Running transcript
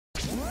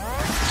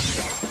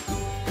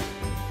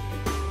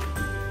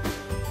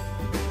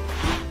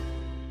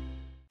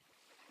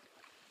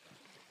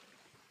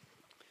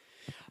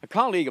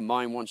colleague of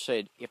mine once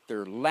said, if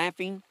they're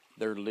laughing,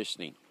 they're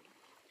listening.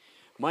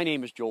 My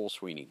name is Joel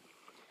Sweeney.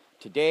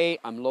 Today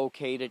I'm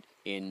located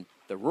in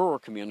the rural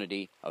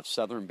community of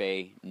Southern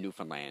Bay,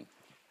 Newfoundland.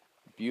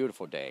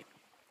 Beautiful day.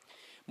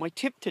 My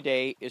tip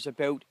today is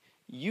about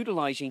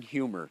utilizing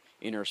humor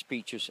in our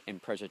speeches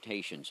and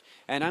presentations.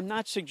 And I'm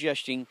not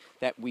suggesting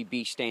that we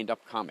be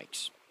stand-up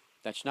comics.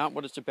 That's not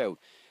what it's about.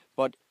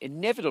 But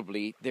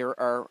inevitably, there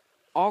are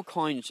all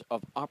kinds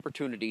of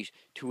opportunities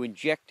to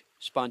inject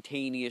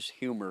spontaneous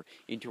humor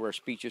into our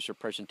speeches or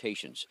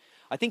presentations.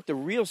 I think the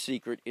real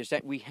secret is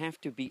that we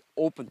have to be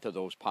open to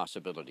those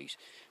possibilities.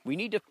 We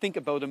need to think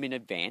about them in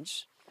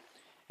advance,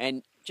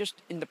 and just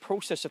in the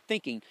process of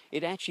thinking,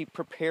 it actually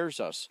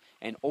prepares us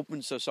and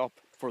opens us up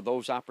for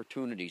those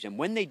opportunities. And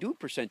when they do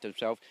present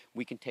themselves,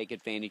 we can take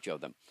advantage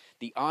of them.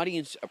 The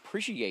audience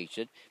appreciates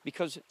it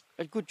because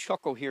a good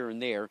chuckle here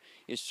and there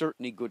is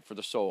certainly good for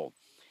the soul.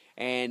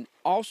 And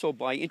also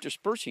by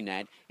interspersing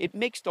that, it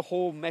makes the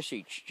whole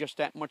message just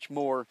that much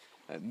more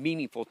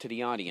meaningful to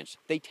the audience.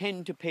 They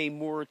tend to pay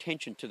more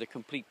attention to the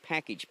complete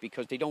package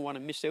because they don't want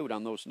to miss out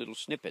on those little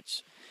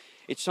snippets.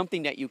 It's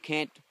something that you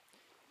can't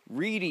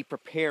really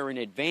prepare in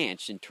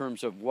advance in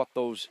terms of what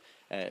those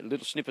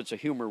little snippets of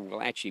humor will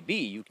actually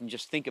be. You can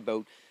just think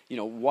about,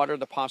 what are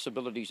the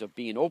possibilities of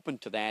being open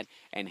to that,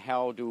 and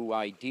how do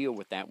I deal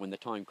with that when the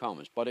time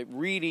comes. But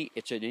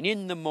it's an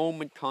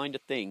in-the-moment kind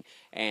of thing,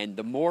 and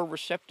the more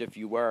receptive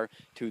you are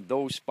to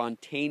those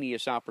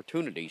spontaneous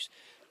opportunities,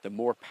 the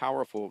more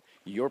powerful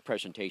your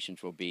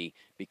presentations will be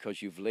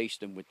because you've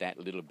laced them with that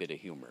little bit of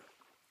humor.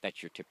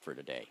 That's your tip for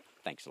today.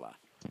 Thanks a lot.